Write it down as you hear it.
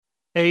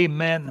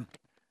Amen.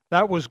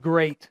 That was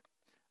great.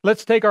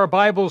 Let's take our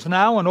Bibles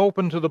now and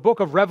open to the book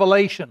of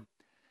Revelation.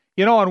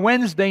 You know, on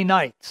Wednesday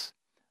nights,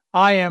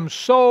 I am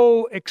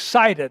so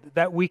excited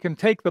that we can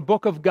take the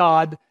book of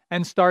God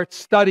and start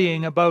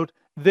studying about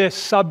this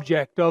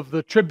subject of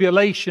the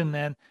tribulation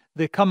and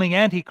the coming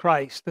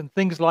Antichrist and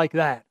things like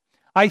that.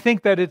 I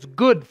think that it's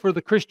good for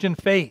the Christian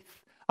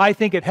faith. I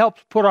think it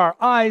helps put our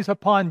eyes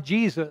upon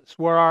Jesus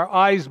where our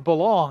eyes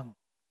belong.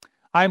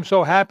 I'm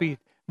so happy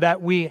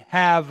that we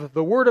have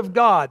the Word of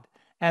God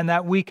and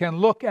that we can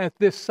look at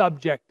this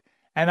subject.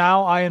 And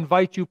now I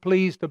invite you,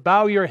 please, to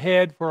bow your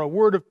head for a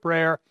word of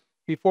prayer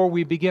before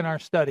we begin our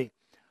study.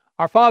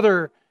 Our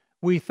Father,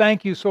 we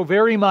thank you so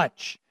very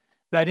much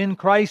that in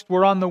Christ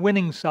we're on the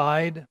winning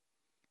side.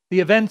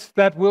 The events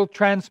that will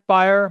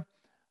transpire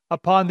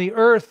upon the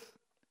earth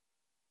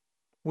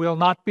will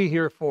not be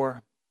here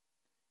for.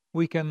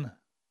 We can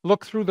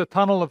look through the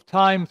tunnel of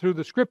time through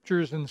the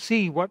Scriptures and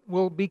see what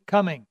will be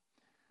coming.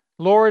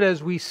 Lord,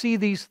 as we see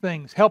these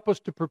things, help us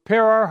to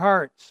prepare our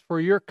hearts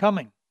for your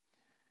coming.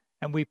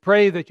 And we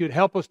pray that you'd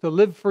help us to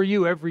live for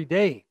you every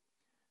day.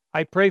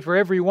 I pray for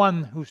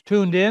everyone who's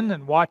tuned in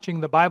and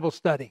watching the Bible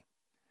study.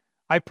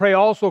 I pray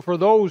also for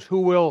those who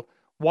will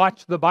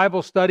watch the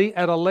Bible study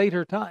at a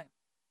later time.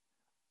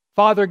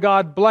 Father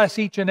God, bless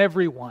each and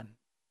every one.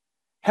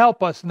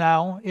 Help us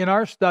now in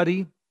our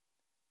study.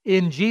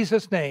 In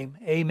Jesus' name,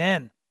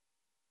 amen.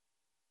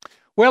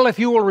 Well, if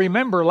you will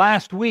remember,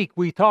 last week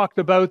we talked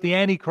about the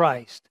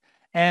Antichrist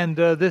and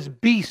this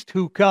beast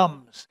who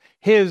comes.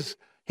 His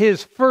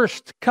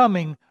first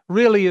coming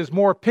really is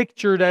more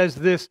pictured as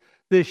this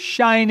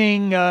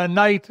shining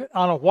knight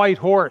on a white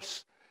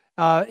horse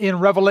in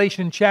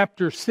Revelation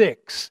chapter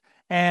 6.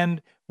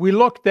 And we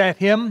looked at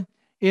him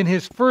in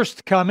his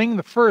first coming,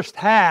 the first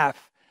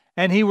half,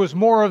 and he was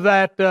more of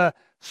that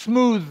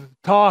smooth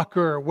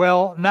talker.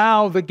 Well,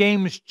 now the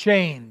game's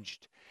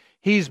changed.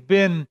 He's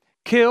been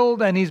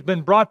killed and he's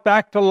been brought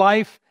back to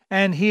life,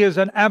 and he is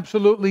an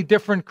absolutely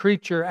different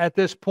creature at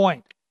this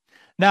point.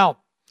 Now,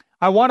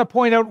 I want to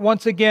point out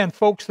once again,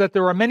 folks, that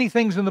there are many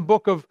things in the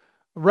book of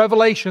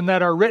Revelation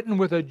that are written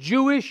with a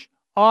Jewish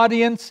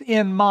audience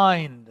in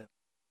mind.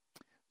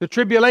 The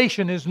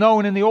tribulation is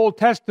known in the Old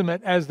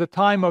Testament as the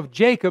time of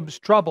Jacob's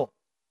trouble.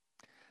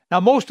 Now,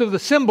 most of the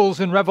symbols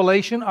in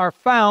Revelation are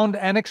found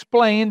and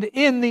explained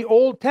in the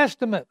Old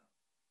Testament.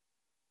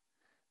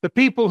 The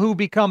people who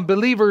become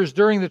believers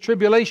during the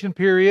tribulation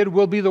period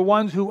will be the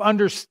ones who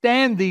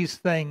understand these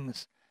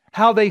things,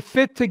 how they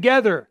fit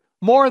together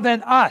more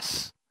than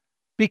us,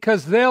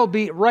 because they'll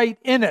be right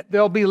in it.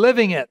 They'll be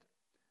living it.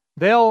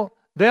 They'll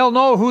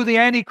know who the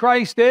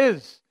Antichrist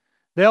is.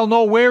 They'll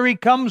know where he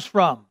comes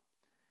from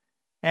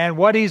and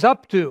what he's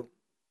up to.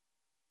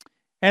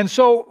 And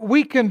so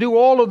we can do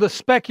all of the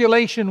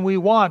speculation we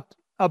want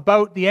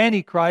about the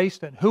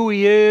Antichrist and who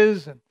he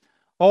is and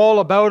all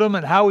about him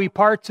and how he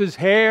parts his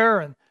hair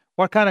and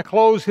what kind of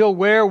clothes he'll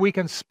wear. We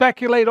can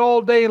speculate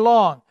all day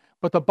long.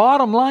 But the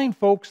bottom line,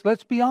 folks,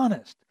 let's be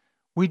honest.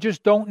 We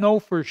just don't know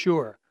for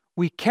sure.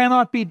 We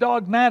cannot be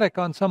dogmatic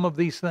on some of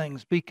these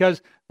things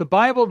because the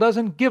Bible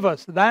doesn't give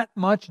us that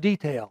much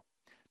detail.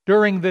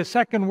 During the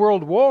Second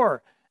World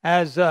War,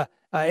 as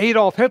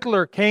Adolf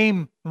Hitler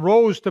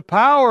rose to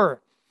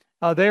power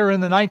there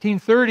in the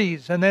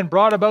 1930s and then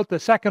brought about the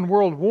Second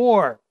World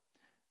War,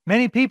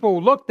 many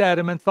people looked at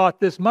him and thought,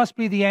 this must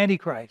be the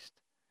Antichrist.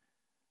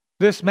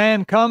 This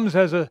man comes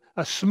as a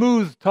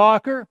smooth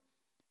talker,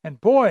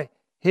 and boy,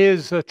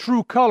 his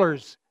true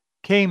colors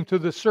came to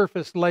the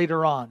surface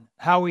later on.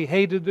 How he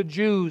hated the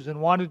Jews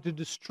and wanted to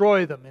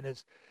destroy them in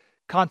his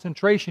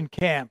concentration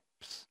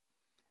camps.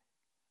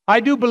 I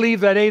do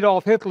believe that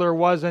Adolf Hitler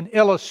was an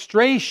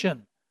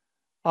illustration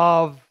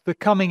of the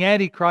coming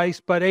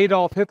Antichrist, but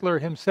Adolf Hitler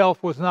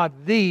himself was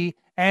not the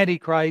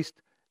Antichrist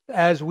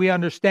as we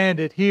understand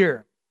it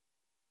here.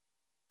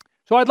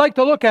 So I'd like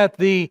to look at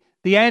the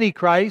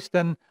Antichrist,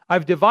 and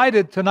I've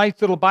divided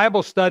tonight's little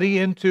Bible study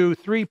into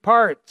 3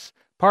 parts.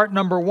 Part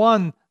number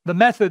 1, the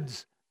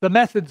methods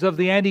of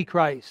the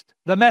Antichrist.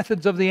 The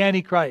methods of the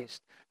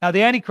Antichrist. Now,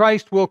 the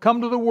Antichrist will come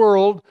to the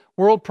world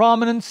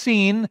prominent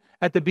scene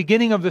at the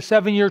beginning of the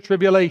 7-year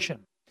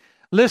tribulation.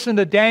 Listen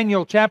to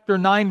Daniel chapter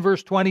 9,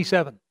 verse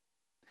 27.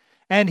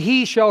 And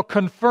he shall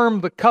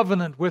confirm the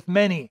covenant with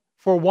many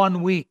for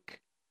 1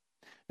 week.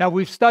 Now,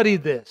 we've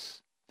studied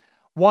this.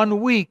 1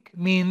 week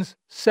means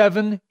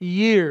 7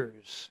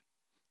 years.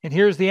 And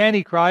here's the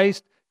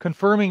Antichrist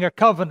confirming a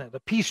covenant,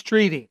 a peace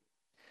treaty.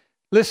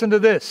 Listen to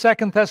this,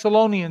 2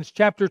 Thessalonians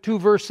chapter 2,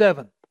 verse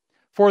 7.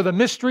 For the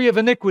mystery of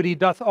iniquity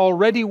doth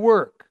already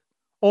work.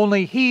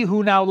 Only he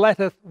who now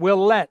letteth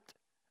will let,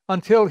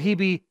 until he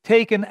be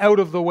taken out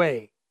of the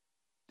way.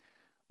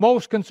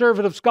 Most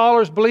conservative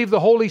scholars believe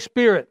the Holy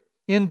Spirit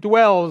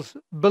indwells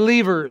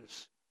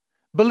believers.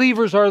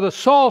 Believers are the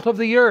salt of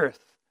the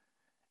earth,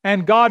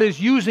 and God is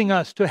using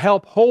us to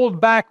help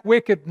hold back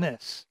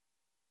wickedness.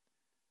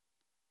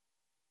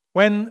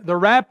 When the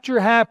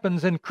rapture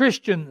happens and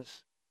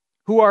Christians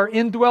who are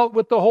indwelt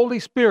with the Holy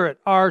Spirit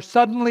are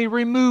suddenly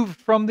removed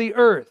from the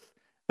earth,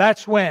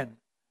 that's when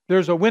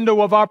there's a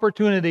window of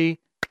opportunity,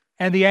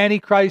 and the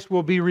Antichrist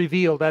will be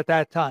revealed at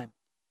that time.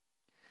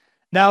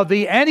 Now,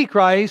 the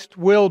Antichrist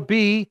will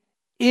be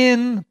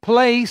in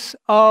place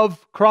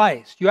of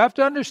Christ. You have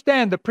to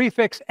understand the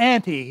prefix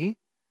anti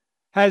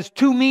has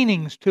two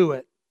meanings to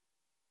it.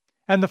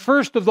 And the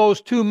first of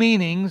those two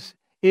meanings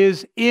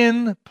is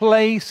in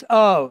place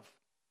of.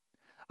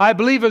 I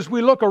believe as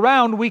we look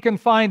around, we can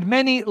find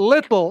many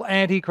little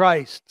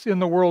antichrists in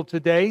the world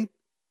today.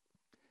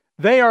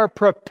 They are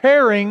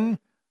preparing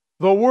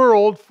the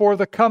world for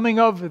the coming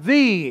of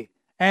the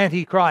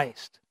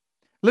Antichrist.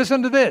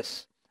 Listen to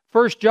this.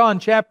 1 John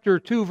chapter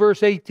 2,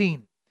 verse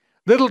 18.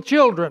 Little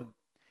children,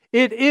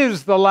 it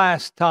is the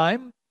last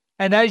time,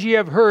 and as ye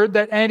have heard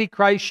that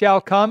Antichrist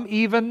shall come,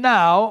 even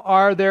now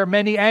are there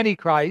many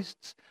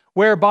Antichrists,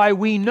 whereby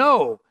we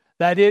know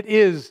that it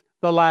is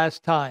the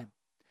last time.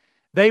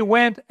 They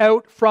went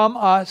out from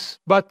us,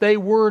 but they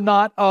were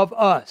not of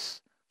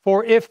us.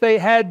 For if they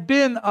had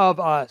been of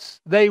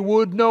us, they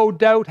would no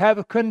doubt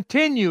have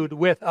continued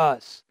with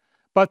us.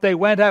 But they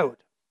went out,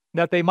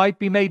 that they might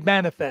be made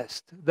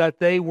manifest, that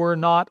they were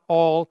not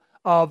all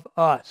of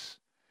us.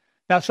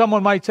 Now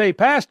someone might say,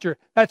 Pastor,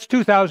 that's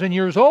 2,000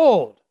 years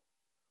old.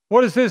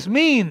 What does this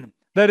mean,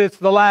 that it's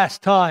the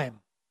last time?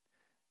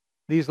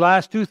 These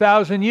last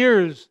 2,000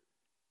 years,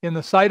 in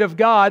the sight of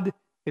God,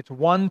 it's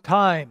one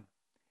time.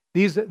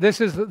 These are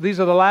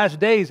the last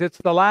days. It's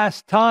the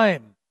last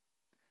time.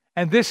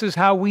 And this is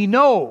how we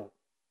know.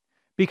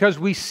 Because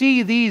we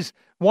see these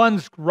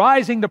ones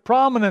rising to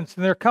prominence,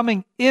 and they're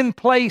coming in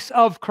place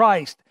of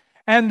Christ.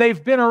 And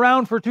they've been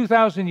around for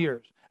 2,000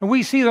 years. And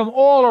we see them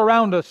all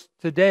around us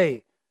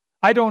today.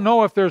 I don't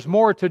know if there's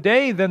more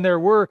today than there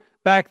were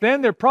back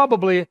then. There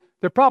probably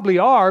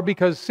are,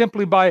 because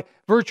simply by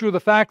virtue of the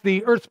fact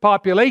the Earth's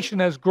population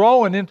has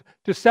grown into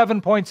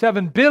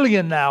 7.7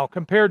 billion now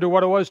compared to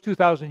what it was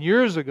 2,000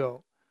 years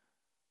ago.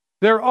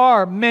 There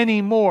are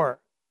many more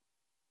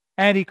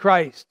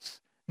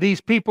antichrists,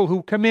 these people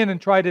who come in and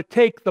try to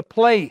take the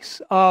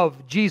place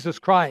of Jesus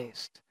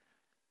Christ.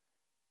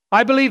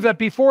 I believe that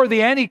before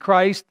the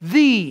Antichrist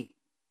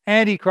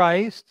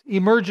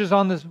emerges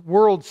on this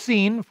world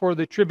scene for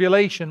the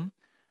tribulation,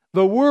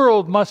 the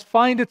world must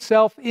find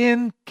itself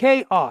in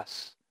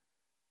chaos.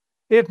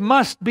 It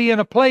must be in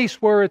a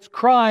place where it's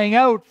crying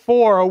out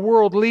for a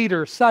world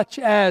leader, such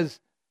as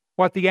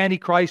what the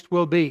Antichrist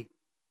will be.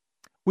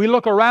 We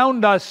look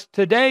around us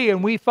today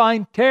and we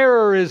find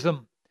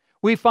terrorism.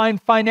 We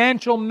find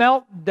financial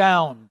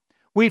meltdown.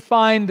 We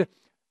find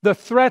the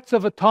threats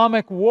of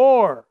atomic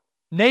war,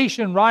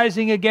 nation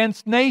rising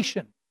against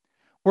nation.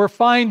 We're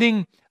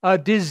finding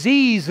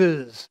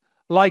diseases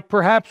like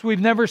perhaps we've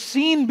never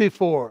seen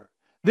before.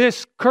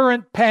 This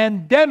current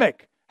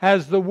pandemic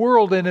has the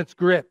world in its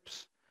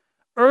grips.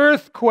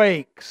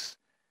 Earthquakes,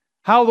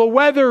 how the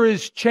weather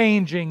is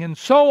changing, and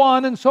so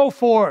on and so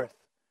forth.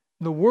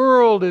 The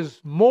world is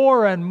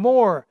more and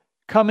more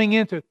coming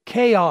into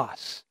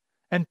chaos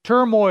and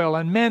turmoil,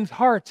 and men's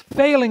hearts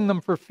failing them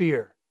for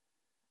fear.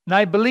 And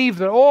I believe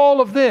that all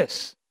of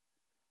this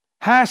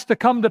has to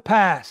come to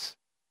pass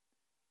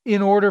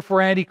in order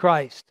for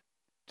Antichrist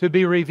to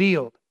be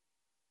revealed.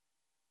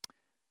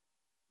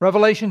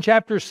 Revelation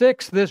chapter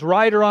 6, this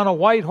rider on a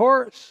white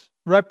horse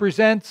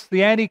represents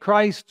the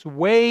Antichrist's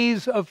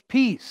ways of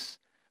peace.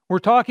 We're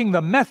talking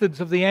the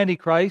methods of the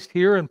Antichrist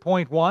here in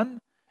point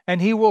 1,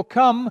 and he will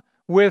come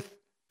with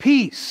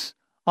peace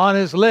on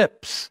his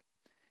lips.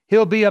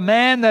 He'll be a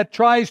man that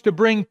tries to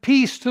bring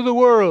peace to the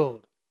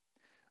world.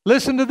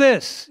 Listen to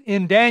this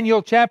in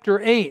Daniel chapter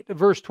 8,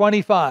 verse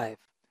 25.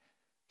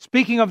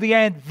 Speaking of the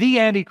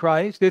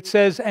Antichrist, it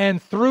says,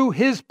 "And through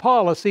his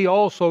policy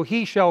also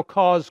he shall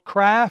cause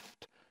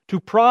craft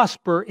to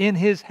prosper in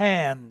his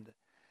hand,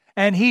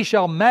 and he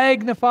shall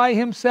magnify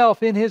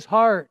himself in his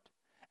heart,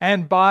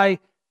 and by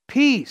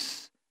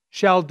peace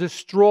shall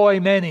destroy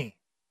many."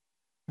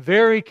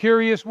 Very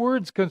curious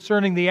words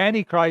concerning the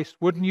Antichrist,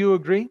 wouldn't you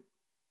agree?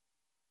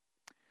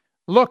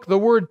 Look, the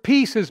word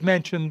peace is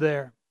mentioned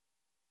there.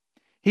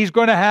 He's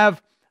going to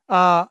have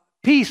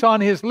peace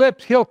on his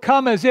lips. He'll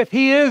come as if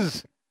he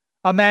is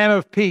a man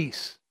of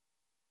peace.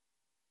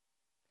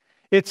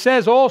 It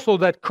says also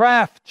that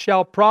craft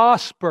shall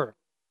prosper.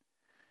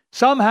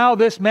 Somehow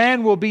this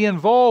man will be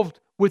involved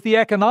with the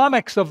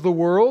economics of the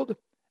world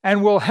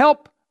and will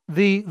help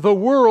the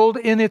world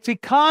in its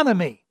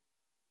economy.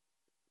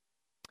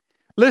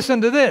 Listen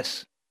to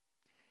this.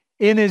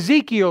 In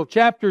Ezekiel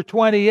chapter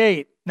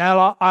 28,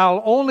 now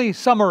I'll only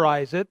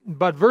summarize it,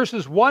 but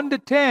verses 1 to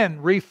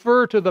 10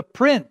 refer to the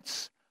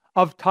prince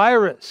of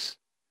Tyrus.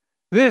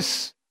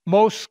 This,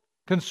 most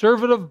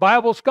conservative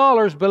Bible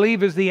scholars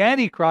believe, is the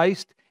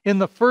Antichrist in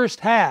the first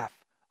half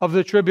of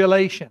the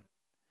tribulation.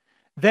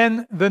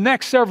 Then the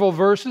next several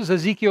verses,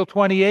 Ezekiel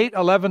 28,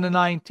 11 to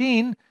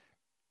 19,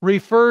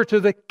 refer to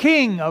the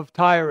king of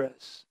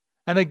Tyrus.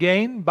 And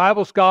again,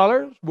 Bible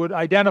scholars would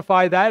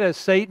identify that as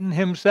Satan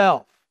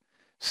himself.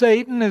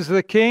 Satan is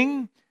the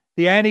king,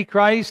 the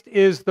Antichrist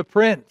is the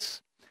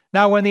prince.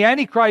 Now, when the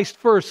Antichrist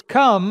first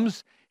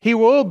comes, he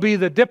will be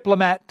the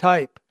diplomat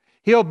type.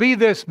 He'll be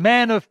this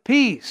man of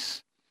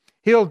peace.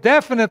 He'll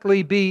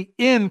definitely be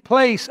in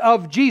place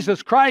of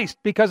Jesus Christ,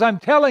 because I'm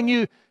telling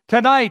you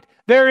tonight,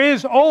 there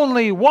is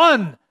only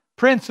one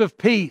Prince of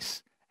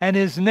Peace, and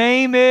his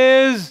name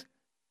is,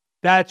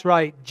 that's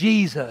right,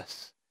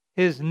 Jesus.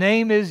 His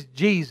name is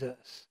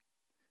Jesus.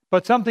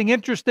 But something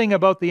interesting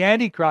about the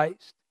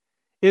Antichrist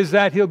is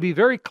that he'll be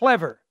very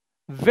clever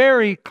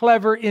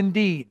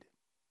indeed.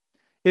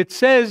 It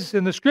says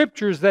in the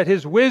Scriptures that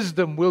his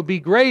wisdom will be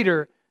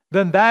greater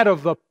than that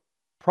of the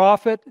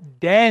prophet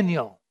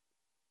Daniel.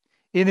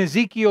 In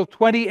Ezekiel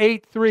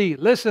 28:3,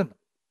 listen,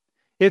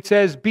 it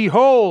says,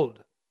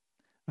 "Behold,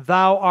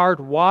 thou art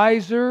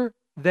wiser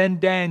than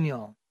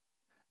Daniel.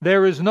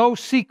 There is no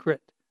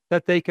secret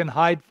that they can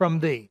hide from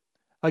thee."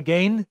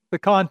 Again, the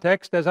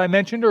context, as I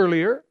mentioned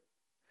earlier,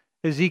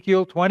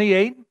 Ezekiel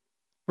 28,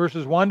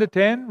 verses 1 to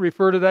 10,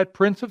 refer to that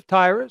prince of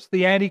Tyrus,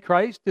 the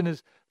Antichrist, in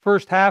his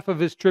first half of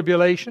his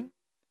tribulation.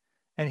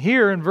 And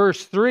here in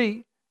verse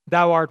 3,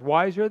 thou art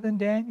wiser than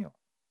Daniel.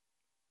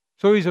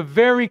 So he's a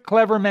very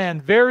clever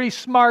man, very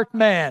smart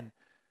man,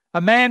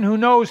 a man who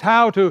knows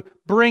how to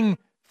bring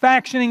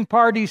factioning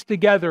parties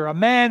together, a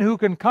man who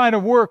can kind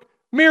of work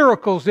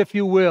miracles, if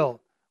you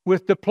will,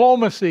 with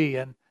diplomacy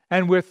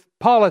and with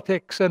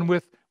politics and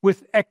with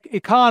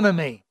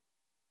economy.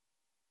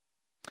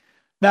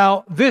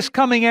 Now, this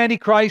coming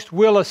Antichrist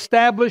will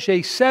establish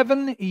a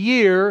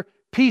 7-year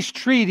peace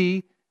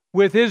treaty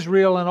with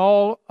Israel and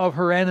all of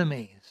her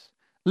enemies.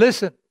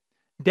 Listen,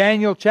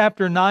 Daniel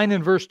chapter 9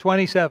 and verse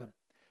 27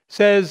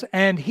 says,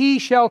 "And he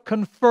shall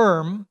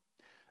confirm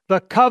the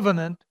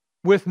covenant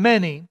with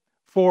many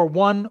for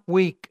 1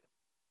 week."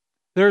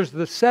 There's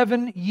the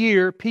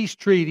 7-year peace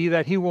treaty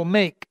that he will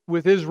make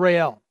with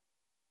Israel.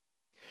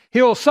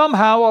 He'll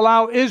somehow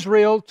allow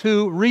Israel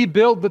to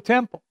rebuild the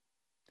temple.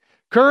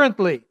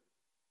 Currently,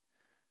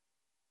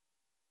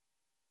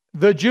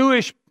 the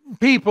Jewish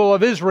people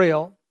of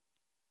Israel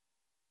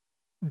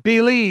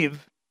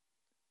believe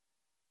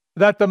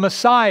that the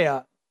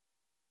Messiah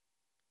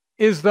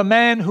is the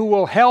man who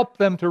will help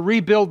them to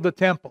rebuild the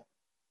temple.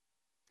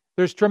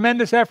 There's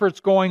tremendous efforts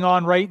going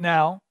on right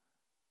now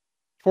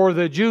for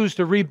the Jews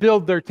to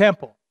rebuild their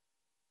temple.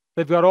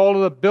 They've got all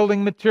of the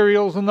building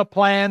materials and the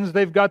plans.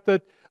 They've got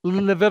the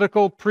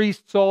Levitical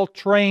priests all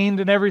trained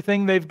and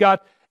everything. They've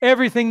got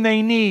everything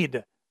they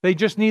need. They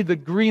just need the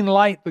green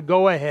light, the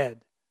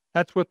go-ahead.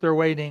 That's what they're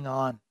waiting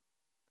on.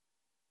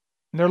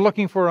 And they're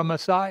looking for a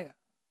Messiah.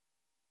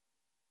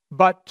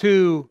 But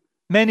to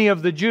many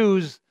of the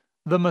Jews,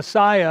 the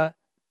Messiah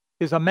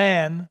is a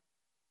man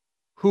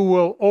who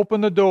will open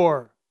the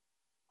door,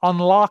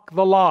 unlock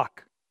the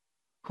lock,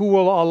 who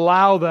will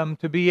allow them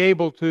to be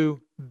able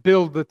to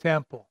build the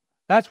temple.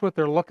 That's what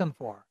they're looking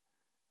for.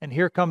 And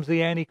here comes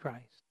the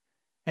Antichrist.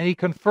 And he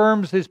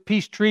confirms his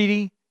peace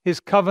treaty,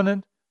 his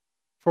covenant,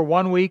 for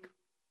 1 week,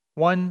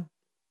 one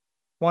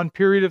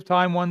period of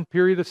time, 1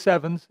 period of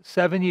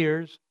 7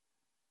 years.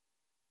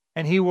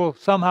 And he will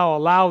somehow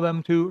allow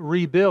them to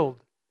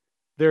rebuild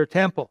their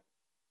temple.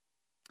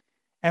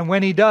 And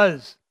when he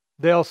does,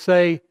 they'll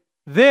say,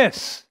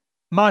 "This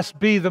must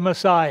be the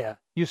Messiah."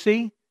 You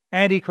see?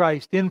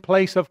 Antichrist in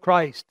place of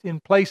Christ, in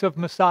place of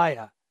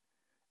Messiah.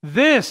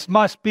 This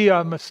must be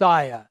a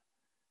Messiah.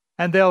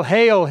 And they'll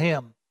hail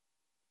him.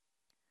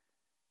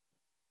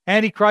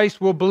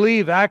 Antichrist will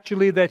believe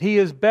actually that he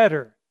is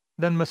better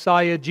than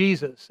Messiah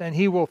Jesus, and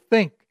he will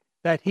think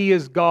that he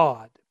is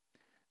God.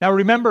 Now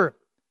remember,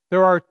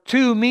 there are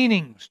 2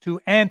 meanings to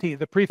anti,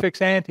 the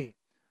prefix anti.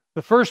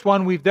 The first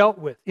one we've dealt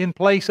with, in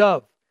place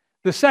of.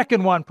 The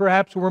second one,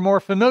 perhaps we're more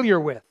familiar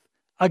with,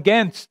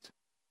 against.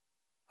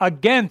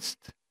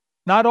 Against.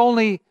 Not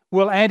only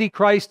will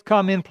Antichrist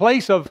come in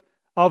place of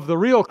the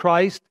real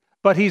Christ,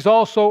 but he's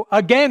also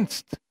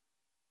against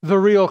the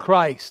real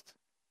Christ.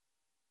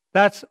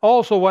 That's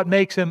also what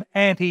makes him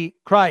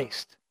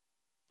Antichrist.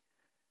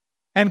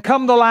 And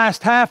come the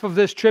last half of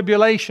this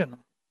tribulation,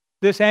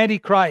 this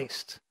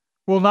Antichrist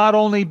will not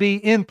only be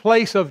in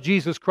place of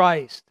Jesus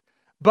Christ,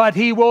 but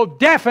he will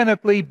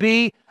definitely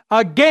be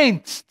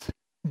against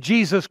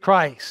Jesus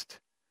Christ.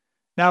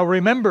 Now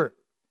remember,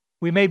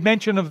 we made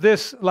mention of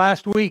this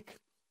last week,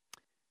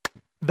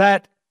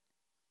 that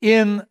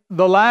in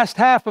the last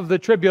half of the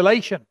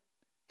tribulation,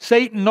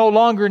 Satan no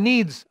longer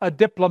needs a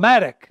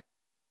diplomatic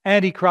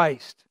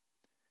Antichrist,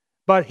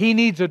 but he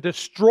needs a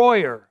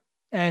destroyer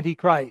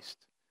Antichrist.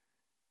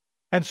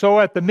 And so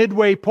at the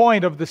midway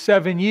point of the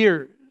 7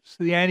 years,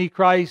 the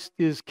Antichrist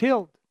is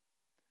killed.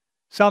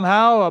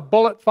 Somehow a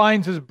bullet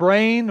finds his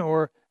brain,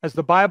 or as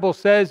the Bible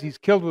says, he's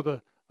killed with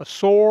a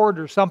sword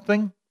or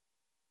something.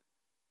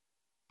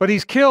 But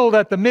he's killed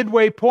at the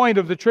midway point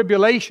of the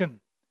tribulation.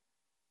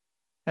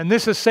 And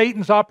this is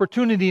Satan's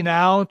opportunity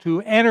now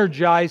to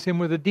energize him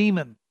with a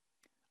demon.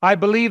 I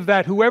believe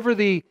that whoever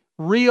the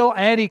real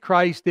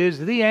Antichrist is,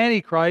 the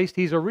Antichrist,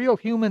 he's a real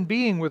human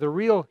being with a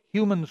real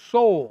human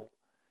soul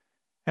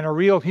and a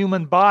real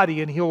human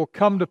body, and he'll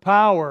come to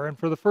power. And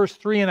for the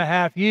first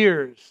 3.5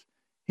 years,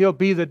 he'll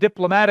be the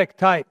diplomatic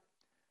type,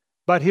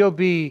 but he'll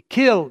be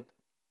killed.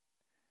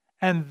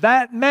 And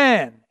that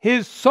man,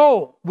 his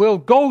soul, will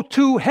go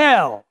to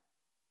hell.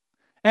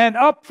 And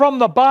up from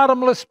the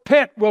bottomless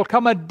pit will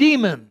come a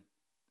demon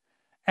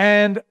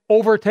and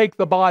overtake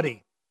the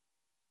body.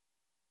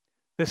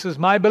 This is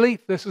my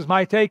belief. This is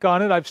my take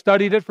on it. I've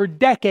studied it for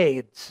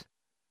decades.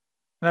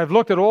 And I've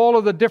looked at all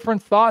of the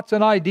different thoughts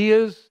and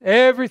ideas.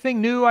 Everything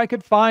new I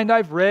could find,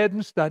 I've read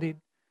and studied.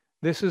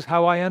 This is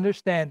how I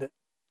understand it.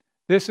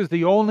 This is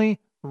the only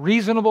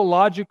reasonable,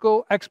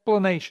 logical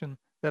explanation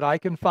that I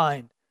can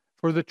find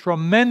for the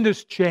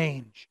tremendous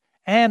change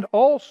and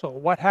also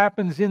what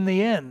happens in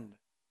the end.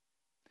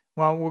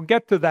 Well, we'll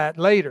get to that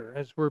later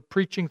as we're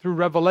preaching through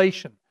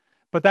Revelation.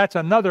 But that's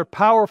another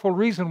powerful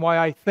reason why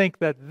I think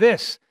that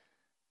this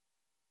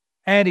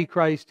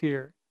Antichrist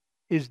here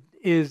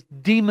is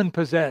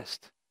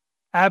demon-possessed.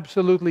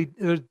 Absolutely,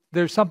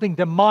 there's something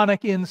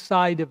demonic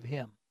inside of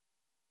him.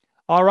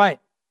 All right.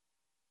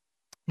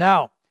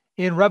 Now,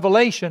 in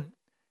Revelation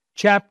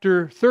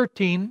chapter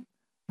 13,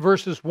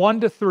 verses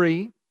 1 to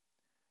 3,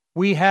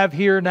 we have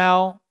here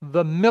now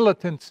the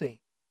militancy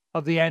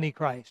of the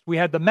Antichrist. We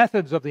had the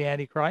methods of the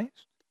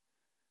Antichrist.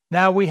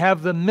 Now we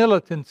have the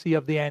militancy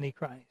of the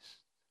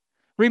Antichrist.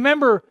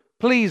 Remember,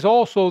 please,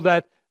 also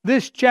that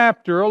this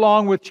chapter,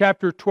 along with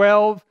chapter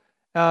 12,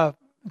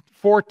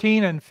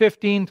 14 and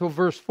 15 till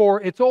verse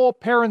 4, it's all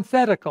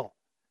parenthetical.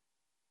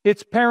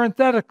 It's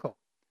parenthetical.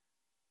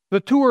 The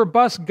tour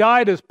bus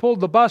guide has pulled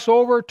the bus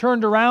over,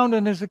 turned around,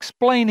 and is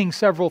explaining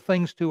several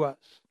things to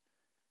us.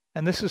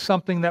 And this is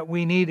something that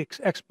we need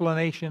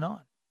explanation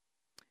on.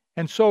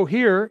 And so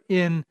here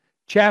in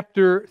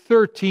chapter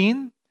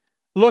 13,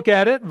 look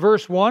at it,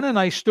 verse 1, "And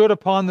I stood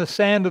upon the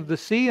sand of the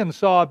sea and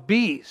saw a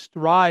beast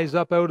rise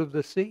up out of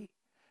the sea,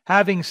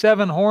 having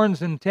 7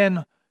 heads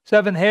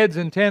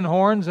and 10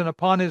 horns, and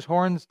upon his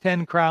horns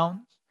 10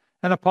 crowns,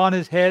 and upon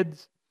his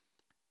heads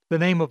the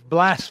name of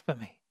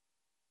blasphemy."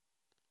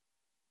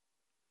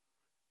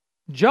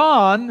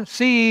 John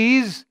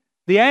sees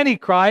the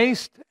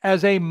Antichrist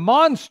as a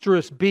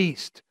monstrous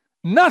beast,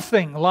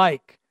 nothing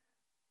like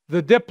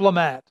the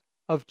diplomat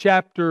of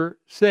chapter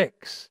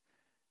 6.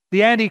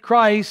 The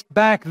Antichrist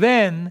back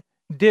then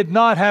did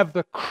not have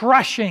the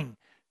crushing,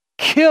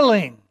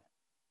 killing,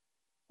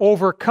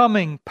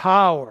 overcoming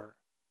power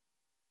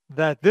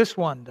that this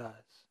one does.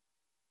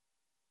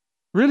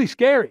 Really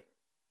scary.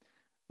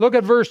 Look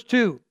at verse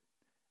 2.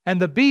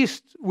 "And the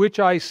beast which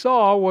I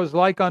saw was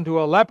like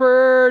unto a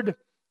leopard,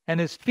 and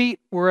his feet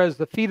were as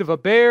the feet of a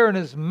bear, and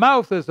his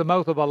mouth as the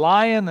mouth of a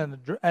lion.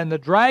 And the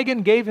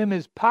dragon gave him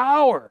his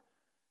power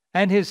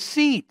and his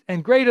seat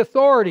and great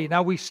authority."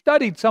 Now, we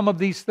studied some of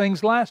these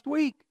things last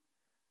week.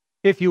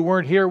 If you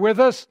weren't here with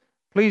us,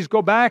 please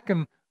go back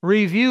and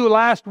review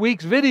last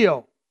week's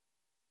video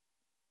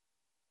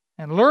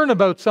and learn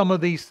about some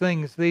of these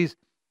things.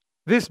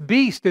 This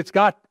beast, it's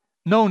got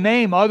no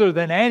name other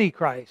than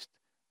Antichrist,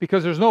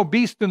 because there's no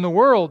beast in the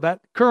world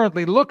that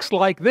currently looks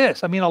like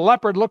this. I mean, a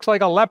leopard looks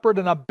like a leopard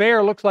and a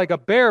bear looks like a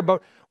bear,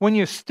 but when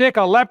you stick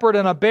a leopard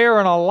and a bear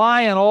and a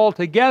lion all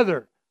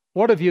together,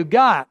 what have you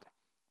got?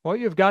 Well,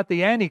 you've got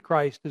the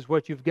Antichrist is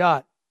what you've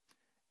got.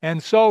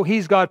 And so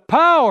he's got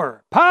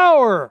power.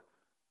 Power!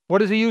 What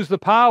does he use the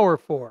power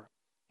for?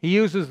 He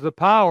uses the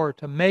power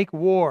to make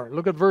war.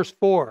 Look at verse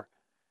 4.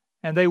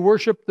 "And they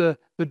worshiped the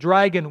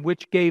dragon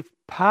which gave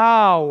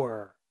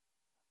power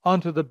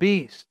unto the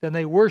beast. And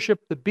they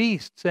worshiped the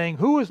beast, saying,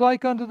 Who is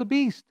like unto the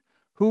beast?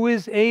 Who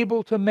is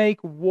able to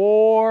make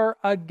war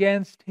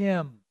against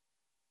him?"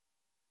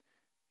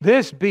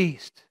 This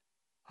beast,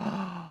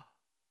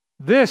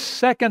 this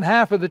second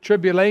half of the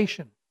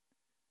tribulation,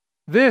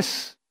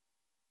 this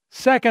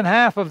second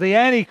half of the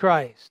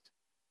Antichrist,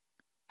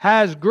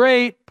 has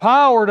great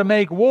power to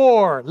make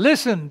war.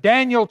 Listen,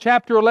 Daniel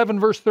chapter 11,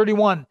 verse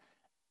 31.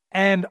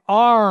 "And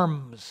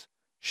arms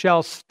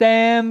shall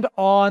stand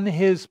on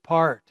his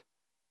part."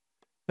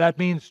 That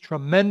means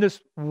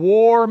tremendous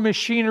war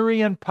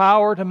machinery and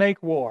power to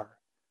make war.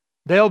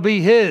 They'll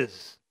be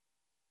his.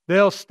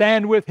 They'll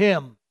stand with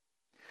him.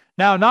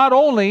 Now, not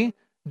only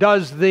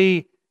does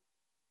the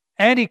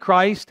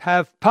Antichrist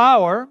have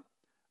power,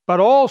 but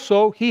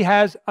also he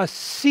has a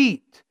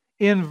seat.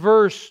 In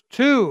verse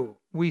 2,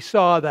 we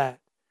saw that.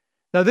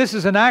 Now, this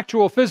is an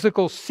actual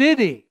physical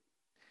city.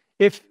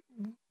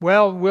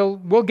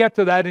 We'll get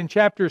to that in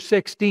chapter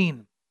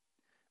 16.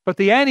 But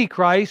the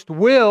Antichrist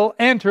will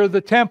enter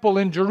the temple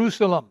in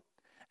Jerusalem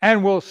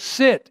and will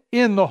sit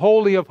in the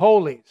Holy of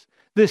Holies.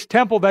 This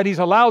temple that he's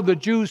allowed the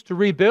Jews to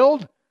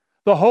rebuild,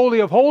 the Holy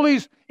of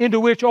Holies, into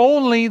which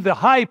only the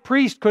high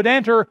priest could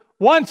enter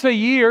once a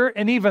year,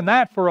 and even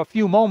that for a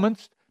few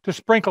moments to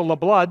sprinkle the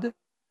blood.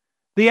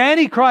 The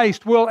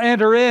Antichrist will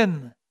enter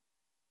in,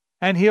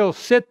 and he'll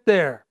sit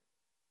there.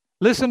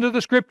 Listen to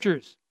the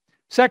scriptures.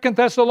 2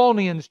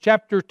 Thessalonians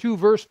chapter 2,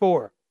 verse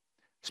 4.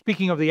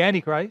 Speaking of the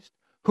Antichrist,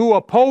 "Who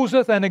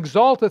opposeth and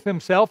exalteth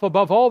himself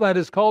above all that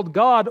is called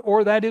God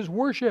or that is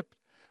worshipped,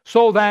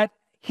 so that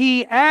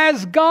he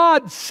as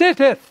God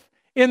sitteth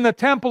in the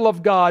temple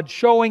of God,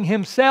 showing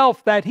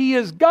himself that he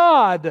is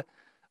God."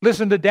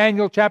 Listen to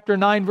Daniel chapter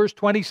 9, verse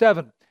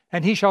 27.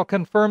 and he shall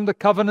confirm the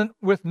covenant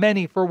with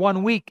many for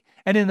 1 week.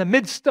 And in the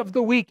midst of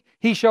the week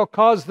he shall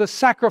cause the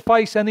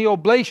sacrifice and the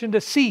oblation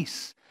to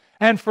cease.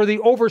 And for the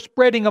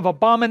overspreading of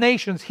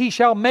abominations he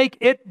shall make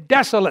it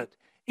desolate,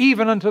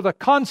 even unto the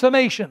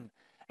consummation.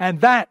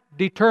 And that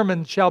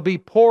determined shall be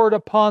poured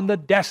upon the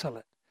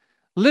desolate.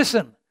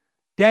 Listen,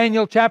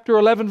 Daniel chapter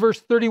 11 verse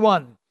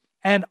 31.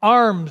 And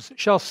arms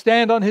shall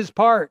stand on his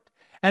part,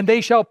 and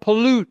they shall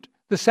pollute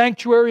the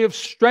sanctuary of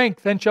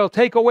strength, and shall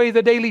take away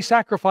the daily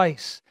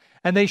sacrifice,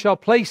 and they shall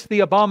place the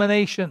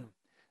abomination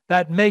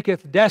that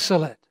maketh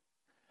desolate.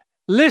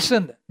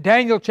 Listen,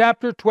 Daniel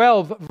chapter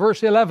 12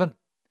 verse 11.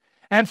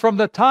 And from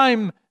the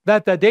time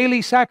that the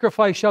daily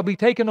sacrifice shall be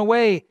taken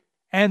away,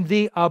 and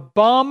the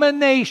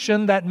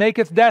abomination that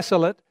maketh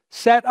desolate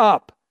set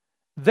up,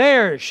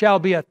 there shall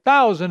be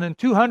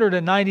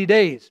 1,290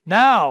 days.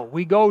 Now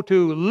we go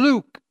to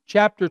Luke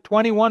chapter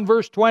 21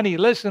 verse 20.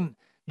 Listen,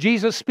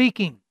 Jesus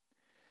speaking.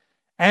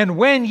 And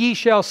when ye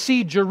shall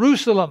see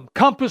Jerusalem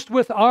compassed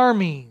with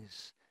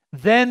armies,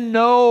 then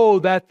know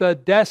that the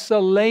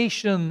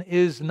desolation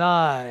is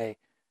nigh.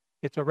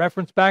 It's a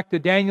reference back to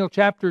Daniel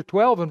chapter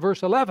 12 and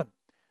verse 11.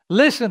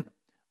 Listen,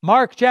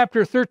 Mark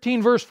chapter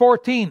 13 verse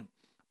 14.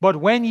 But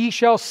when ye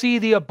shall see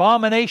the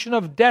abomination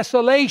of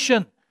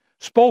desolation,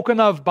 spoken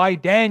of by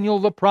Daniel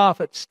the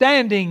prophet,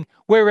 standing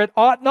where it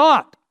ought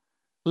not,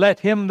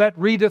 let him that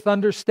readeth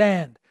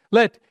understand.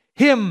 Let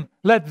them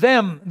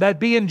that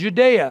be in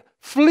Judea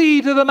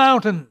flee to the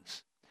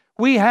mountains.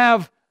 We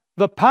have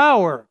the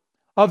power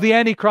of the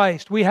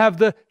Antichrist. We have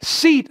the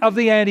seat of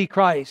the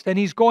Antichrist, and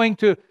he's going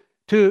to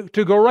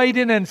go right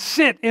in and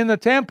sit in the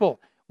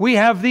temple. We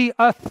have the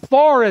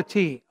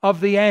authority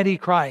of the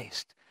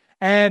Antichrist,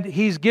 and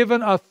he's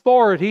given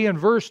authority in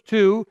verse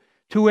 2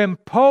 to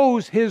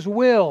impose his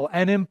will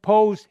and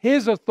impose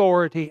his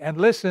authority, and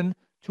listen,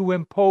 to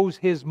impose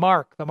his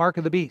mark, the mark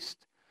of the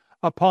beast,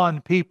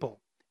 upon people.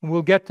 And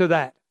we'll get to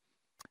that.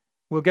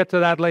 We'll get to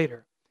that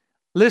later.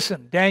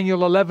 Listen,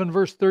 Daniel 11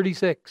 verse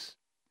 36.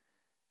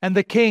 And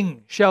the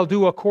king shall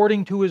do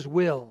according to his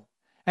will,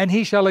 and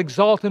he shall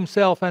exalt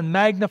himself and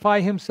magnify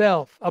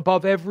himself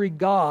above every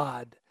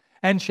god,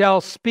 and shall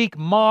speak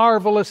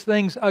marvelous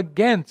things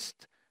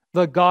against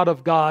the God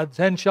of gods,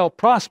 and shall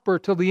prosper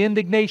till the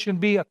indignation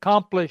be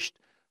accomplished,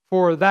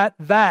 for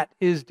that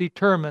is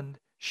determined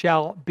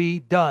shall be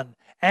done.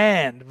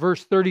 And,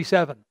 verse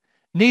 37,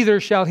 neither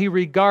shall he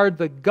regard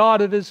the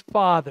God of his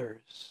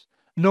fathers,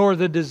 nor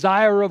the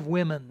desire of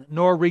women,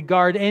 nor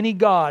regard any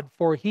god,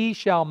 for he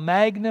shall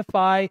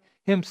magnify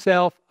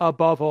himself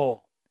above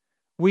all.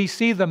 We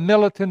see the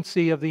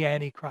militancy of the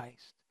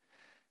Antichrist.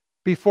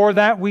 Before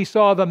that, we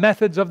saw the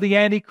methods of the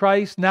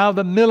Antichrist, now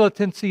the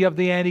militancy of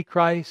the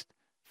Antichrist.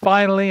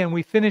 Finally, and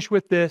we finish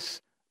with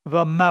this,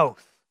 the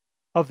mouth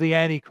of the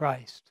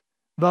Antichrist.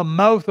 The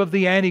mouth of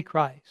the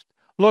Antichrist.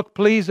 Look,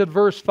 please, at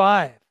verse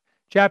 5,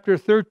 chapter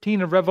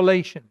 13 of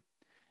Revelation.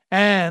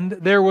 And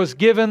there was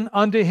given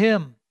unto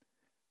him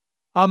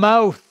a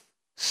mouth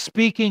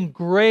speaking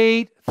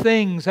great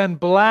things and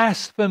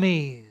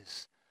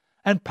blasphemies,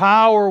 and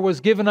power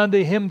was given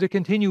unto him to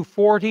continue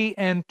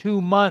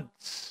 42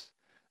 months.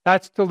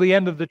 That's till the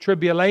end of the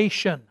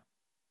tribulation.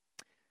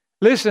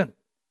 Listen,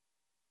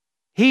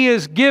 he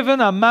is given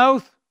a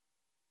mouth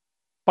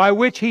by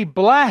which he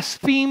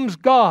blasphemes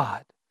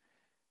God.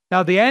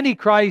 Now, the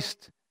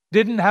Antichrist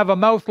didn't have a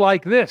mouth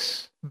like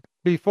this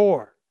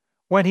before.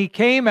 When he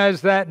came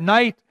as that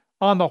knight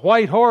on the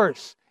white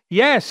horse,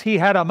 yes, he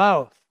had a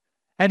mouth,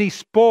 and he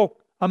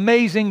spoke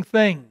amazing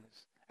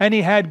things, and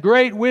he had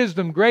great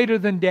wisdom, greater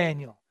than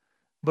Daniel.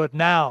 But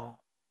now,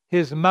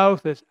 his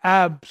mouth is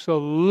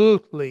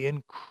absolutely,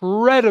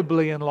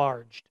 incredibly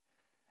enlarged,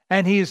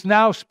 and he is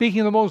now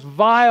speaking the most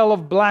vile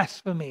of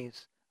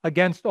blasphemies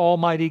against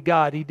Almighty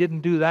God. He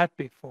didn't do that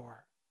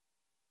before.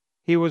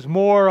 He was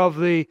more of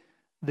the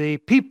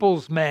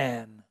people's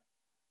man,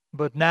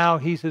 but now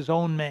he's his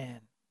own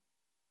man.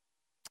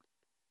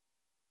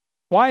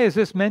 Why is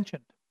this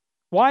mentioned?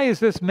 Why is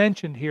this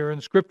mentioned here in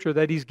Scripture,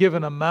 that he's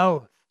given a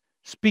mouth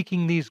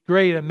speaking these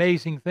great,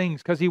 amazing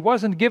things? Because he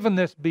wasn't given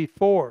this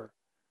before.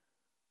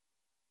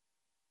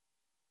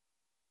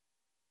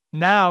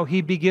 Now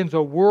he begins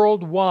a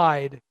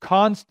worldwide,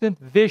 constant,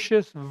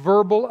 vicious,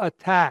 verbal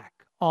attack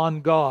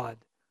on God.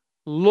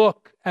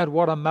 Look at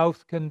what a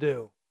mouth can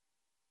do.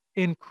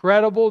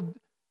 Incredible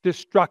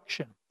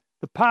destruction.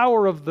 The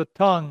power of the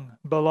tongue,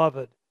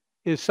 beloved,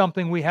 is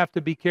something we have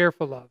to be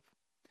careful of.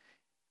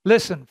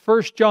 Listen,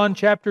 1 John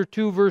chapter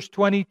 2, verse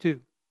 22.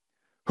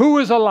 Who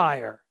is a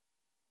liar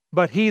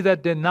but he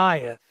that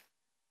denieth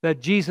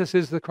that Jesus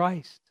is the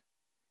Christ?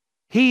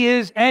 He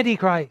is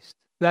Antichrist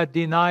that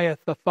denieth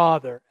the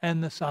Father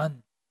and the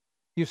Son.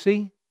 You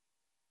see,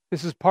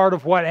 this is part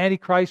of what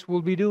Antichrist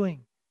will be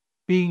doing,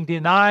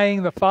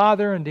 denying the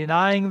Father and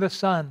denying the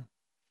Son.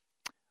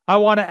 I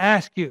want to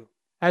ask you,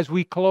 as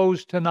we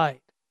close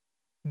tonight,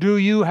 do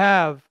you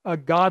have a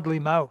godly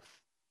mouth?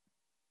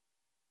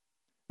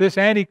 This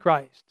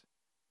Antichrist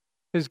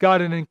has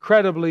got an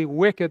incredibly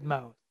wicked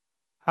mouth.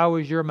 How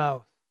is your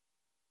mouth?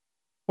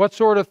 What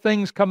sort of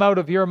things come out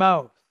of your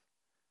mouth?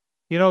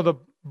 You know,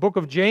 book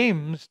of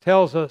James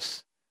tells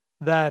us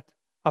that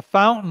a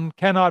fountain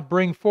cannot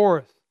bring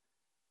forth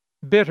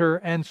bitter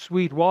and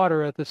sweet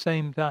water at the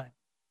same time.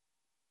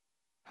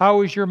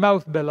 How is your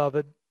mouth,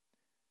 beloved?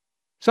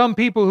 Some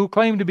people who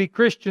claim to be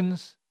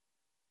Christians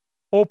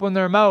open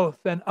their mouth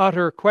and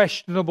utter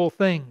questionable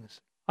things.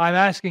 I'm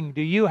asking,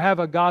 do you have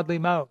a godly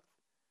mouth?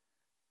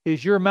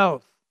 Is your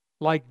mouth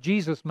like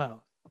Jesus'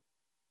 mouth?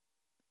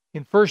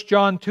 In 1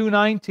 John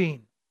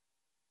 2:19,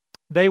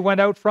 they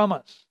went out from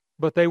us,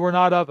 but they were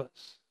not of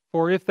us.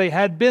 For if they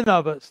had been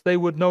of us, they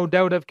would no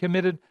doubt have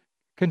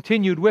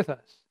continued with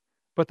us.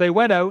 But they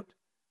went out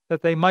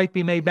that they might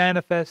be made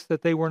manifest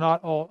that they were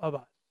not all of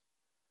us.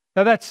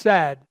 Now that's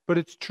sad, but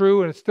it's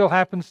true, and it still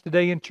happens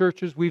today in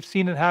churches. We've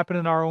seen it happen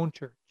in our own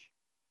church.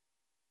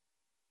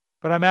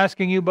 But I'm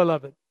asking you,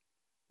 beloved,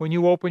 when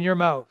you open your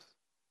mouth,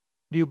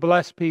 do you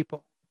bless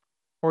people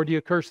or do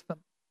you curse them?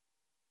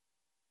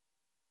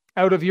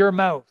 Out of your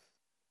mouth,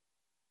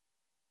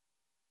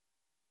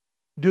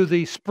 do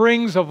the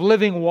springs of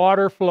living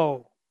water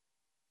flow,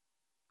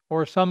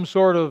 or some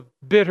sort of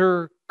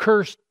bitter,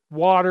 cursed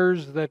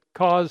waters that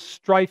cause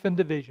strife and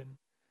division?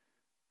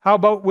 How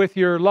about with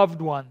your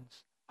loved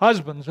ones,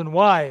 husbands and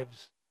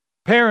wives,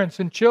 parents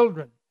and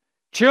children,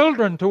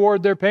 children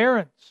toward their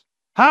parents?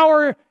 How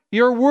are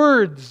your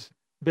words,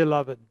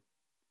 beloved?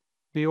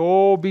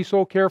 Be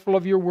so careful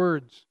of your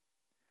words.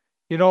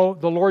 You know,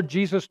 the Lord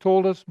Jesus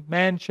told us,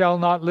 man shall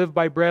not live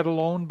by bread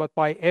alone, but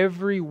by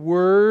every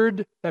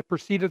word that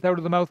proceedeth out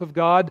of the mouth of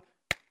God.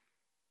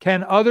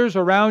 Can others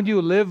around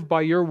you live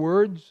by your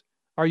words?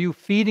 Are you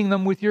feeding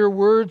them with your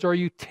words, or are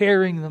you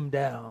tearing them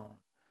down?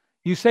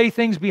 You say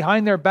things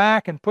behind their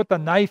back and put the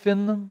knife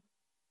in them?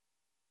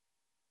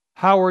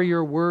 How are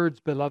your words,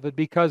 beloved?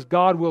 Because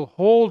God will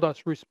hold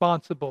us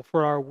responsible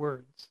for our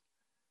words.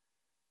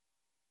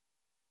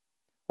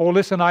 Oh,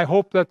 listen, I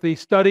hope that the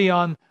study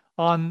on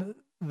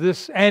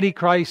this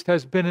Antichrist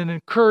has been an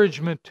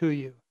encouragement to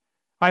you.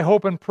 I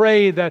hope and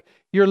pray that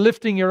you're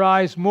lifting your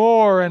eyes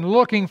more and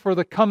looking for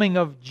the coming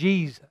of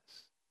Jesus.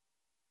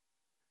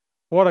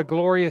 What a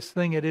glorious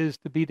thing it is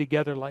to be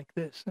together like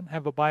this and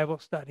have a Bible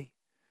study.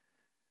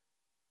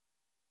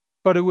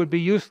 But it would be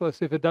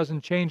useless if it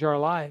doesn't change our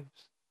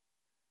lives.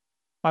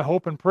 My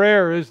hope and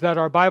prayer is that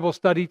our Bible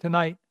study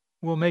tonight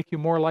will make you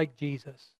more like Jesus.